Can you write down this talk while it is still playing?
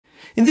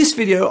In this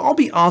video, I'll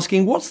be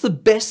asking what's the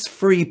best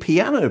free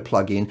piano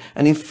plugin,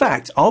 and in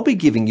fact, I'll be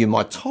giving you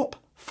my top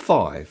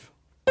 5.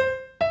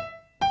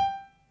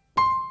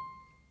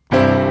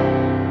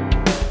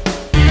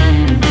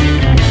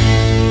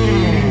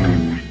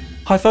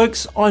 Hi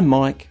folks, I'm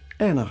Mike,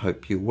 and I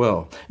hope you're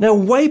well. Now,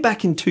 way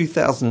back in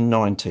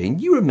 2019,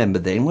 you remember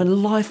then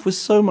when life was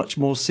so much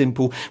more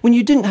simple, when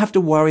you didn't have to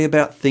worry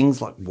about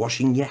things like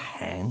washing your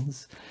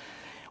hands.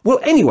 Well,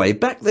 anyway,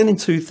 back then in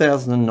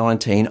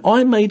 2019,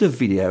 I made a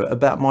video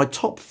about my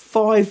top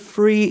 5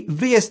 free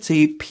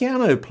VST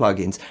piano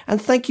plugins,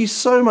 and thank you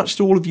so much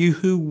to all of you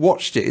who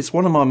watched it. It's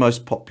one of my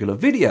most popular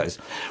videos.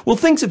 Well,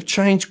 things have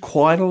changed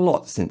quite a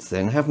lot since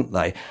then, haven't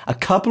they? A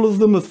couple of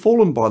them have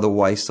fallen by the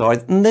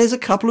wayside, and there's a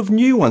couple of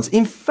new ones.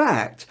 In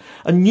fact,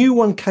 a new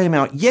one came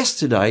out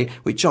yesterday,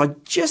 which I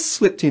just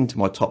slipped into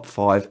my top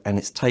 5, and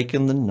it's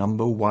taken the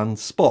 #1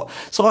 spot.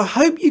 So I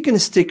hope you're going to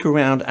stick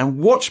around and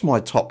watch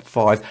my top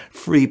 5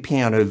 free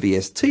piano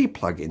VST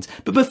plugins.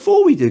 But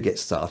before we do get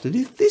started,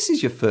 if this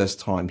is your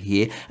first time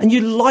here and you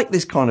like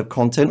this kind of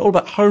content, all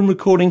about home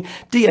recording,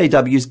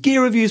 DAWs,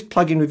 gear reviews,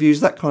 plugin reviews,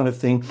 that kind of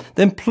thing,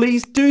 then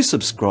please do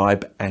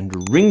subscribe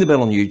and ring the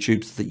bell on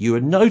YouTube so that you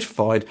are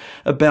notified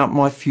about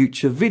my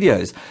future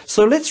videos.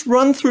 So let's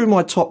run through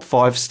my top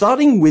 5,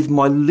 starting with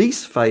my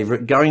least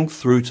favorite, going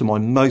through to my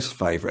most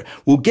favorite.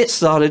 We'll get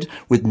started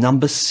with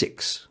number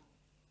 6.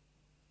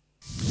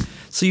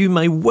 So you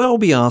may well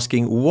be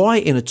asking, why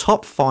in a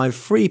top 5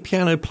 free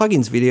piano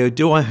plugins video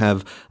do I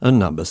have a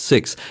number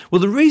 6?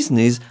 Well, the reason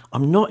is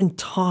I'm not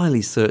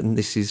entirely certain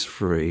this is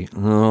free.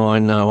 Oh, I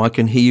know, I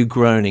can hear you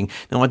groaning.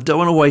 Now, I don't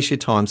want to waste your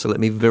time, so let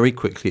me very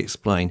quickly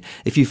explain.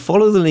 If you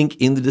follow the link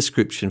in the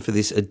description for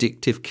this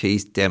Addictive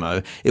Keys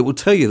demo, it will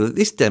tell you that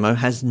this demo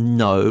has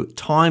no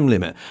time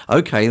limit.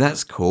 Okay,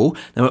 that's cool.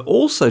 Now, it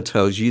also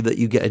tells you that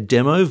you get a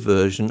demo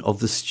version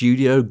of the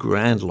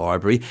MonasteryGrand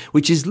library,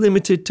 which is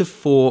limited to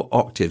 4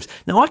 octaves.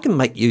 Now, I can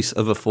make use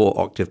of a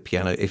 4-octave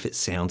piano if it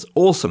sounds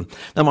awesome.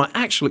 Now, my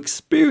actual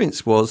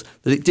experience was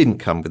that it didn't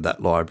come with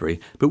that library,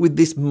 but with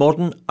this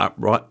modern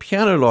upright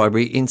piano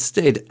library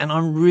instead, and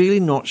I'm really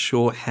not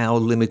sure how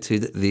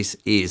limited this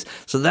is.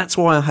 So that's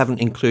why I haven't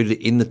included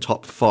it in the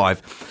top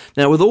 5.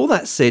 Now, with all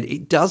that said,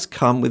 it does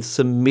come with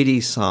some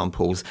MIDI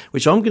samples,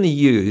 which I'm going to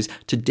use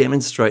to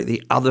demonstrate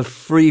the other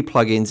free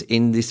plugins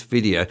in this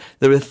video.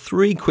 There are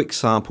 3 quick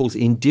samples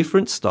in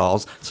different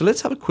styles, so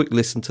let's have a quick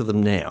listen to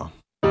them now.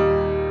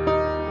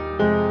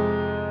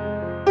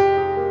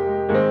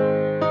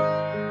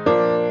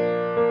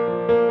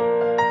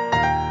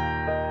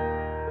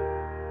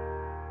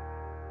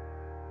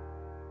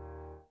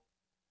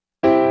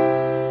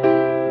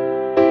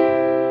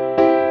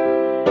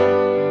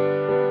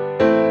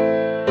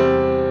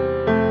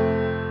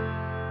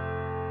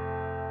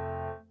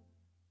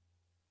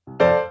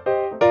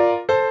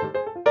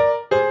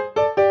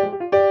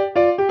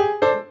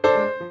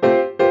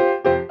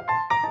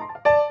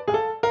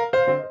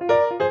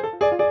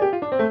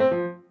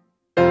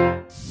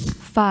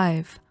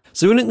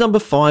 So in at number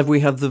 5,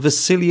 we have the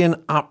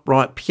Versilian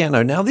upright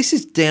piano. Now, this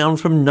is down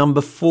from number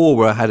 4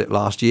 where I had it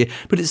last year,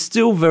 but it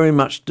still very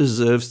much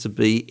deserves to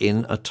be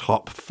in a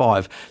top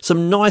 5.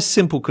 Some nice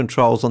simple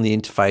controls on the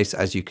interface,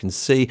 as you can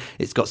see.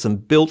 It's got some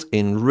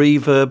built-in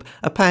reverb,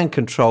 a pan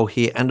control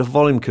here, and a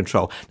volume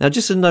control. Now,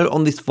 just a note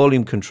on this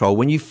volume control.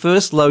 When you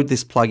first load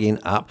this plugin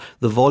up,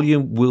 the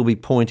volume will be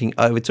pointing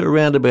over to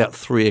around about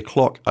 3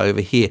 o'clock over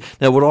here.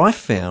 Now, what I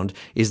found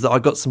is that I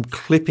got some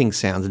clipping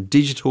sound, a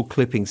digital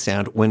clipping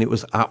sound, when it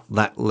was up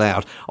that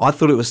loud. I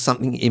thought it was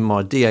something in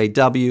my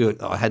DAW.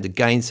 I had the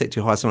gain set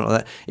too high, something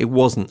like that. It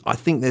wasn't. I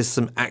think there's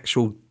some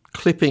actual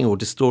clipping or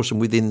distortion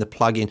within the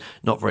plugin.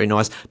 Not very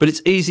nice, but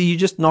it's easy. You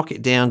just knock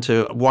it down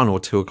to 1 or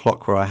 2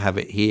 o'clock where I have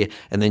it here,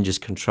 and then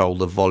just control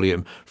the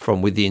volume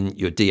from within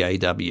your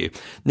DAW.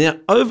 Now,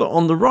 over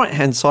on the right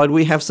hand side,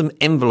 we have some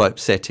envelope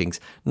settings.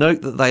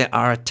 Note that they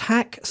are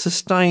attack,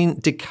 sustain,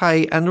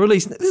 decay, and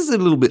release. Now, this is a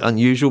little bit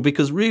unusual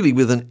because really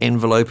with an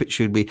envelope it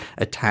should be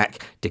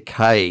attack,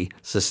 decay,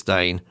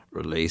 sustain,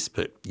 release,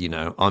 but you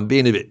know, I'm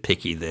being a bit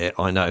picky there,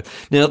 I know.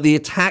 Now, the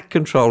attack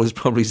control is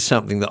probably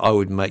something that I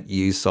would make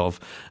use of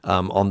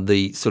on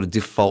the sort of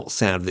default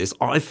sound of this.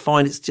 I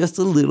find it's just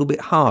a little bit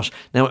harsh.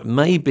 Now, it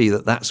may be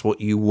that that's what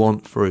you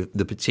want for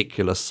the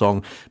particular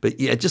song, but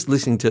yeah, just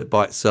listening to it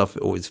by itself,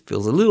 it always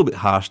feels a little bit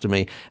harsh to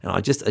me, and I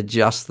just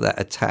adjust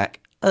that attack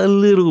a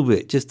little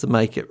bit just to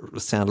make it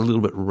sound a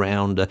little bit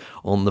rounder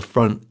on the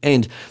front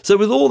end. So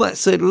with all that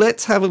said,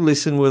 let's have a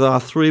listen with our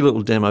 3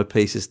 little demo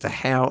pieces to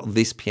how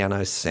this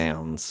piano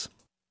sounds.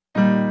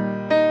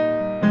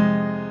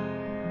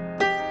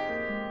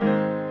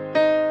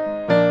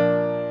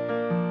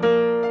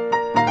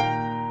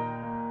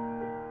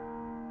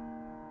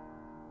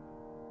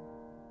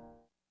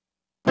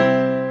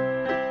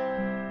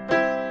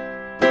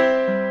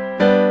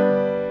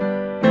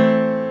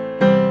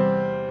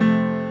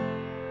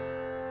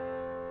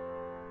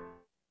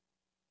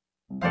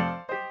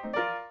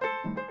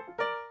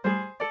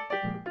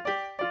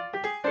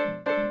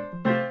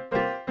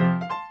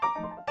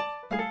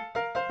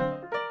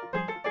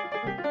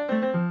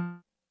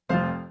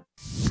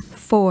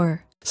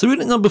 4. So in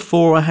at number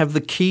 4, I have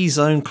the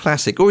Keyzone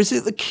Classic, or is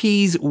it the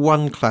Keys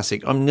 1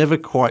 Classic? I'm never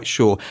quite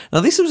sure. Now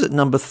this was at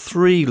number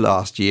 3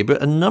 last year,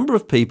 but a number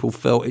of people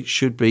felt it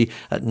should be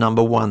at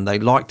number 1. They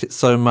liked it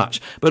so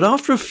much. But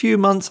after a few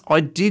months,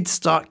 I did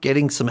start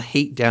getting some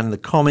heat down in the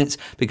comments,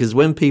 because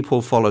when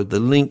people followed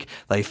the link,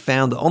 they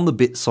found that on the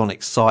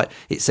Bitsonic site,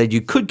 it said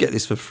you could get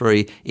this for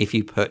free if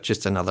you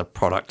purchased another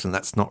product, and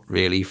that's not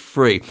really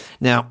free.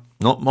 Now,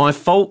 not my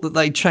fault that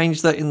they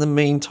changed that in the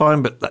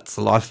meantime, but that's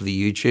the life of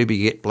the YouTuber.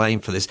 You get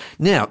blamed for this.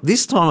 Now,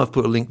 this time I've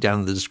put a link down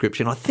in the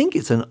description. I think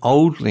it's an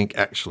old link,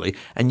 actually,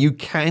 and you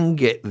can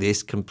get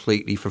this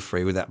completely for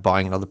free without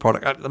buying another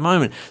product at the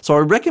moment. So I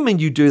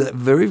recommend you do that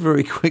very,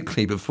 very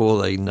quickly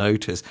before they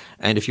notice.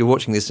 And if you're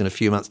watching this in a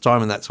few months'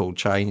 time and that's all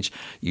changed,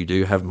 you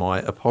do have my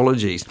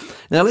apologies.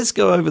 Now, let's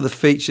go over the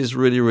features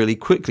really, really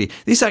quickly.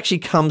 This actually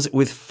comes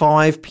with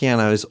 5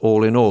 pianos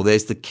all in all.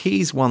 There's the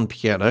Keys 1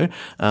 piano,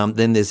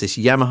 then there's this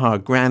Yamaha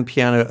Grand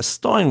piano, a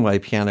Steinway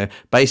piano,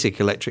 basic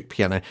electric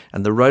piano,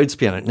 and the Rhodes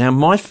piano. Now,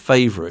 my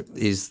favorite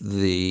is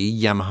the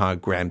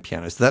Yamaha Grand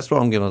piano, so that's where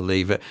I'm going to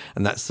leave it,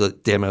 and that's the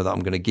demo that I'm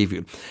going to give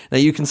you. Now,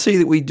 you can see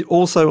that we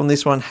also on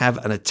this one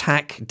have an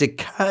attack,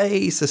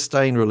 decay,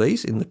 sustain,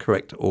 release in the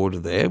correct order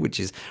there, which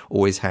is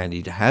always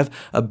handy to have,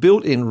 a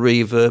built-in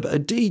reverb, a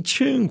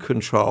detune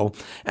control,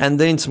 and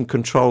then some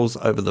controls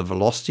over the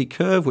velocity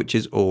curve, which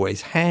is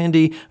always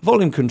handy,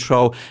 volume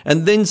control,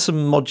 and then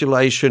some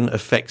modulation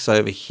effects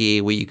over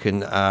here where you can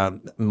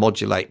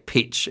modulate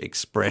pitch,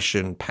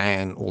 expression,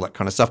 pan, all that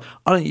kind of stuff.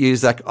 I don't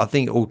use that. I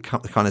think it all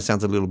kind of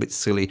sounds a little bit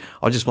silly.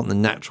 I just want the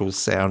natural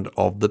sound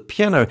of the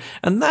piano.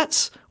 And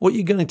that's what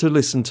you're going to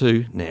listen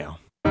to now.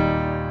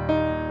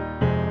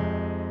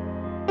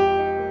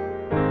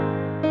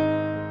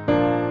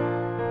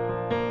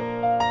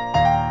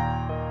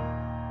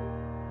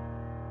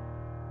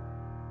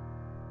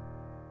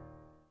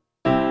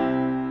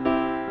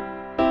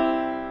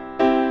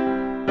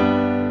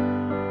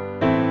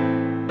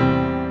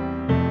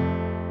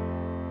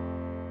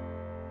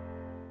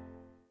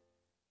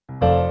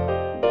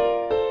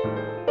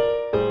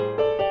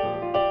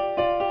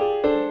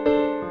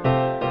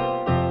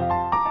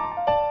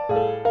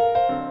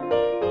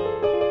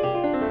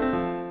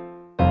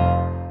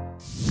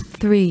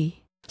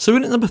 So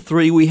in at number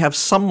 3, we have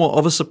somewhat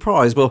of a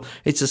surprise. Well,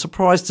 it's a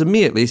surprise to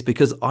me at least,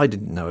 because I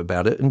didn't know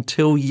about it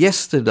until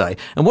yesterday.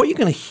 And what you're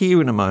going to hear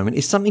in a moment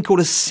is something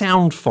called a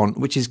sound font,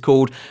 which is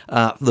called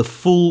the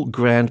full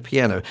grand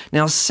piano.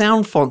 Now,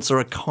 sound fonts are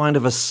a kind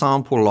of a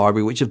sample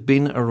library which have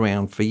been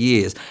around for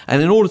years.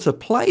 And in order to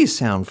play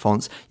sound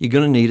fonts, you're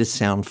going to need a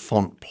sound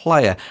font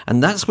player.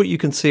 And that's what you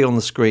can see on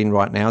the screen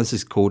right now. This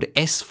is called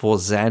S for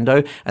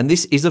Zando, and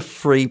this is a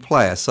free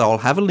player. So I'll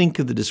have a link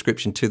in the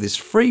description to this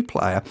free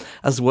player,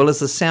 as well as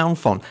the sound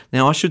font.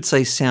 Now, I should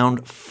say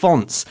sound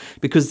fonts,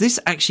 because this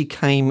actually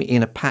came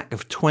in a pack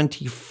of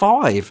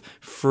 25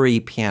 free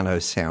piano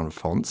sound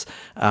fonts,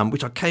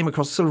 which I came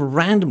across sort of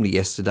randomly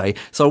yesterday.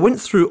 So I went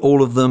through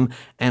all of them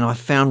and I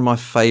found my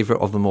favorite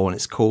of them all, and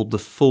it's called the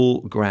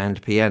full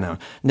grand piano.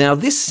 Now,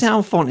 this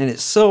sound font in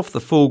itself,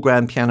 the full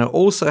grand piano,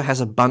 also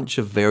has a bunch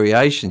of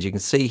variations. You can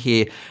see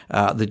here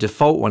the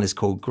default one is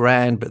called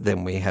grand, but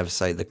then we have,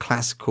 say, the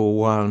classical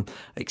one,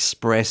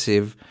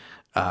 expressive,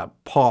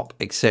 pop,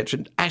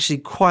 etc. Actually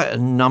quite a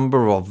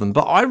number of them,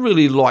 but I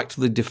really liked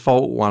the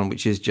default one,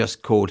 which is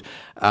just called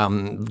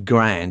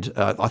grand.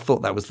 I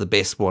thought that was the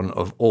best one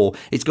of all.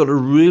 It's got a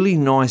really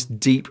nice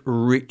deep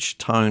rich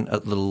tone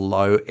at the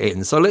low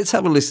end, so let's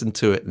have a listen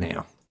to it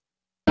now.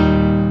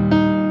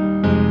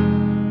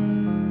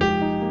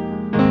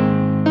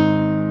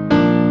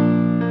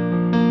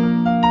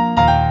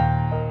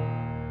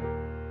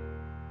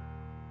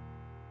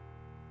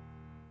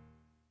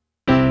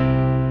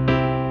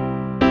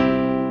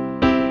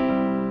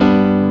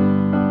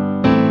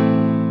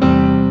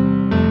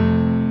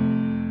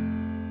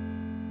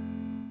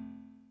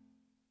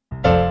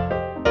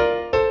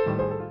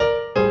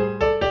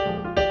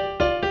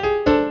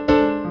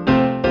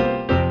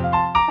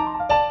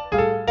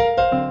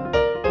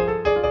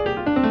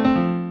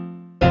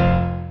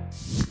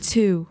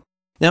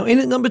 Now, in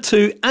at number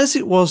 2, as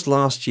it was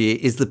last year,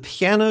 is the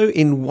Piano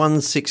in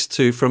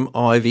 162 from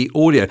Ivy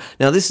Audio.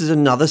 Now, this is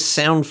another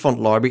sound font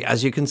library,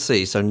 as you can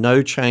see, so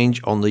no change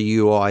on the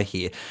UI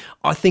here.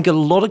 I think a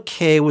lot of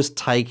care was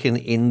taken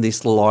in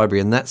this library,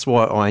 and that's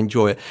why I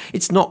enjoy it.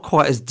 It's not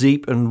quite as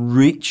deep and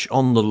rich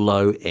on the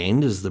low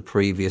end as the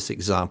previous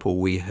example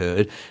we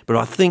heard, but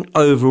I think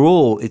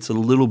overall it's a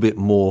little bit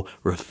more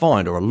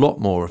refined, or a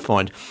lot more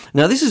refined.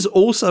 Now, this is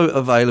also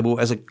available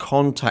as a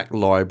Contact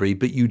library,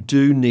 but you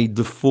do need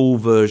the full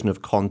version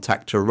of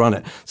Contact to run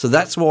it. So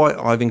that's why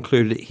I've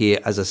included it here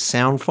as a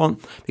sound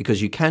font,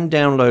 because you can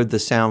download the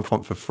sound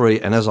font for free.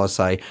 And as I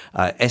say,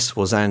 S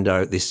for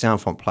Zando, this sound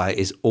font player,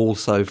 is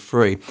also free.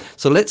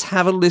 So let's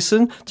have a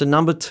listen to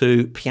number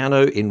 2,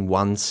 Piano in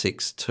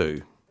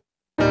 162.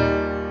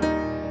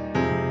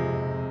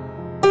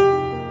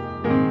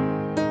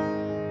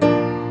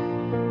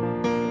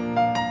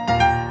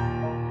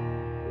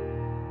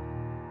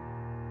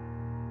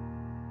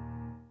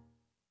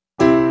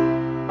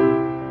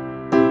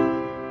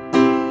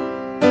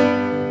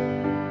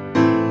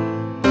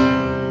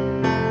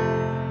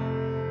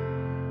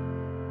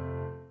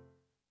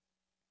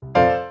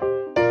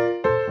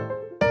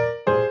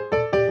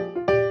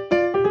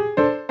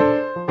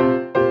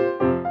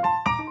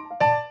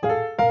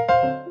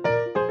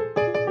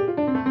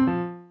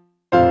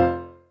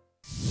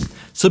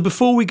 So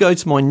before we go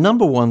to my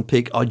number one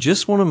pick, I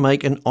just want to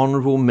make an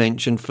honourable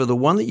mention for the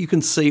one that you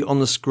can see on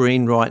the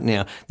screen right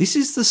now. This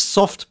is the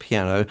soft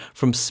piano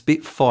from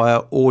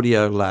Spitfire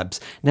Audio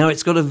Labs. Now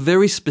it's got a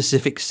very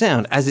specific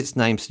sound, as its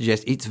name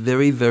suggests. It's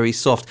very, very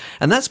soft,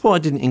 and that's why I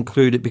didn't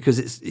include it, because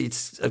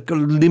it's got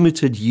a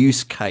limited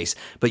use case.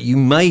 But you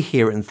may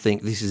hear it and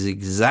think this is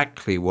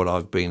exactly what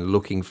I've been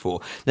looking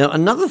for. Now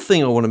another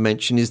thing I want to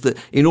mention is that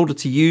in order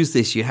to use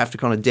this, you have to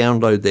kind of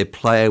download their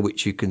player,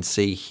 which you can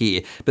see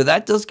here. But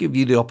that does give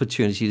you the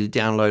opportunity to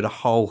download a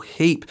whole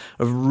heap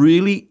of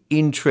really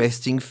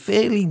interesting,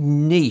 fairly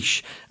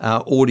niche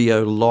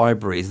audio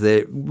libraries.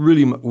 They're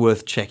really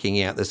worth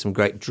checking out. There's some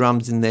great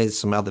drums in there,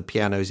 some other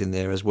pianos in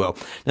there as well.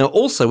 Now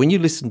also, when you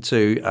listen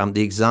to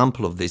the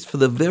example of this, for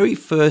the very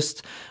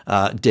first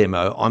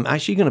demo, I'm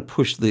actually going to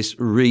push this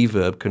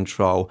reverb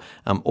control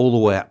all the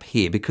way up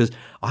here, because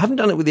I haven't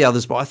done it with the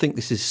others, but I think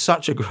this is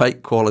such a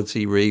great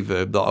quality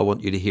reverb that I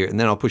want you to hear it, and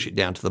then I'll push it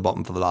down to the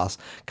bottom for the last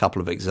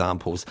couple of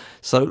examples.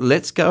 So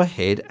let's go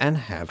ahead and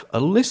have a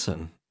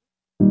listen.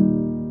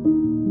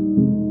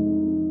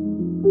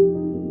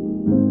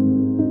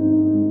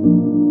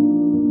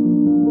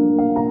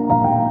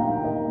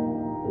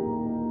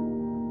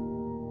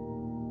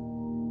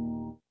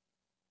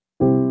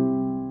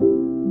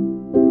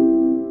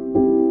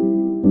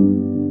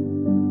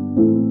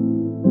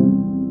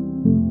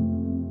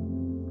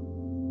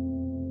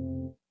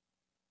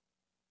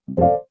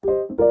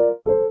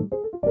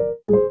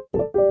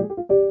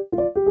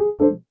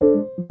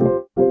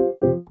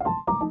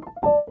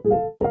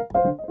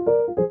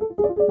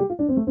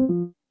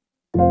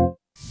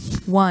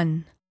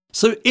 One.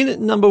 So in at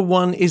number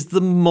one is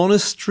the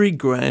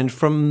MonasteryGrand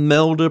from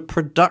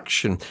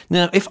MeldaProduction.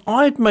 Now, if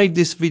I'd made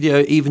this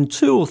video even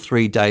 2 or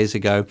 3 days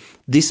ago,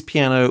 this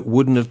piano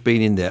wouldn't have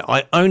been in there.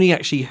 I only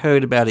actually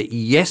heard about it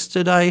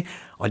yesterday.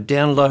 I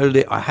downloaded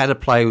it, I had a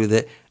play with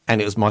it, and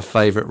it was my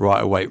favorite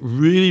right away.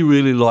 Really,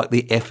 really like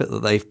the effort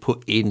that they've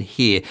put in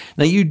here.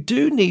 Now, you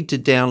do need to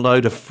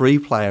download a free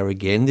player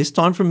again, this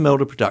time from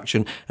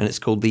MeldaProduction, and it's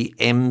called the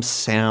M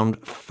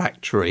Sound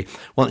Factory.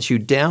 Once you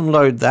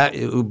download that,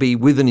 it will be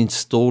with an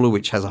installer,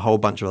 which has a whole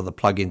bunch of other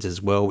plugins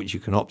as well, which you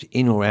can opt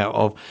in or out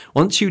of.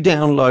 Once you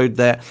download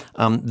that,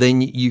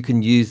 then you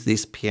can use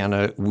this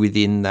piano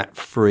within that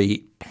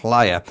free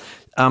player.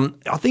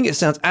 I think it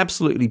sounds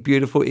absolutely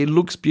beautiful. It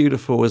looks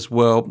beautiful as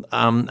well.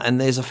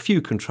 And there's a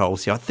few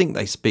controls here. I think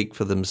they speak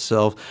for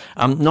themselves.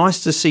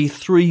 Nice to see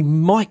 3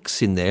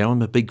 mics in there.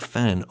 I'm a big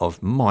fan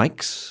of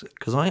mics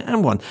because I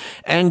am one.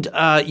 And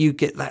you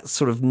get that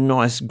sort of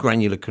nice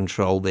granular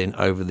control then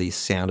over the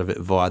sound of it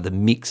via the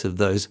mix of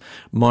those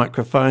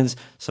microphones,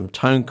 some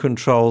tone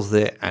controls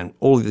there, and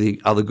all of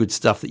the other good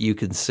stuff that you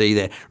can see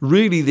there.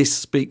 Really, this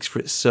speaks for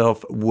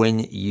itself when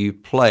you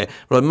play it.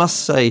 But I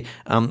must say,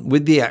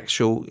 with the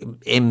actual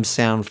M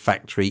Sound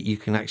Factory, you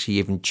can actually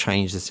even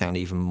change the sound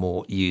even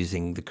more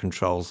using the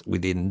controls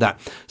within that.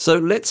 So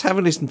let's have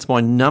a listen to my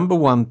number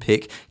one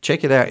pick.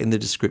 Check it out in the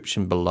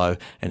description below,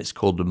 and it's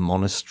called the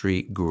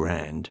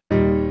MonasteryGrand.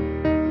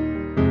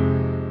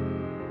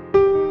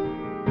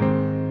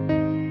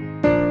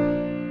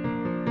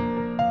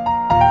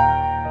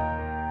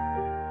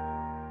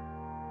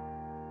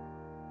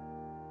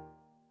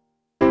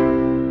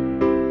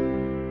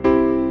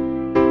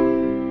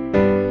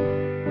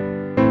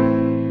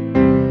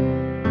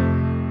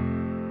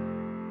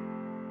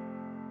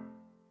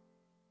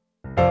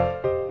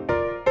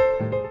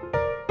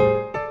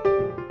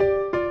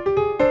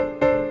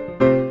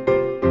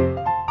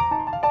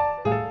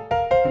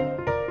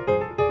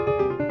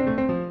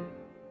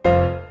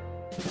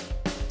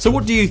 So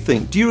what do you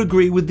think? Do you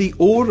agree with the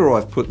order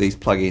I've put these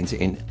plugins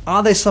in?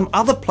 Are there some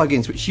other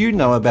plugins which you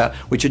know about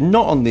which are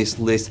not on this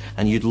list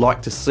and you'd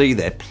like to see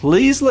there?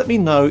 Please let me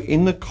know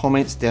in the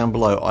comments down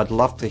below. I'd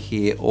love to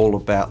hear all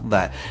about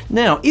that.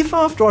 Now, if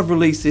after I've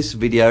released this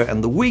video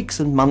and the weeks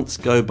and months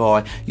go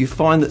by, you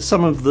find that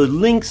some of the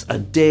links are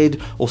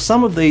dead or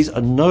some of these are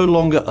no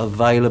longer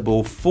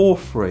available for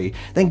free,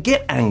 then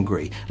get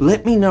angry.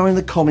 Let me know in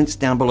the comments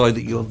down below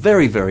that you're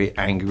very, very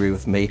angry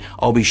with me.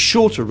 I'll be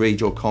sure to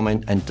read your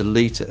comment and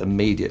delete it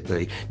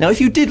immediately. Now, if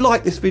you did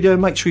like this video,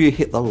 make sure you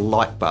hit the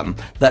like button.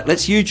 That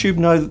lets YouTube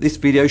know that this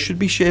video should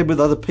be shared with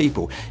other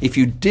people. If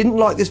you didn't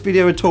like this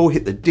video at all,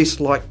 hit the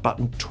dislike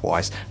button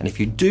twice. And if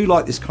you do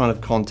like this kind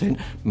of content,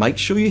 make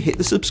sure you hit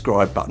the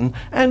subscribe button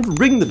and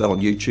ring the bell on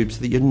YouTube so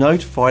that you're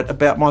notified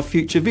about my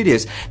future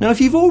videos. Now,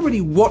 if you've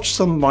already watched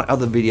some of my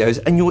other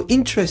videos and you're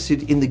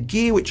interested in the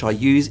gear which I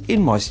use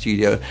in my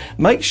studio,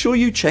 make sure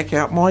you check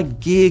out my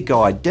gear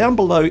guide down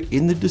below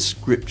in the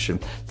description.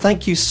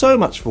 Thank you so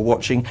much for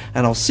watching,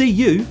 and I'll see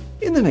you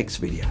in the next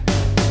video.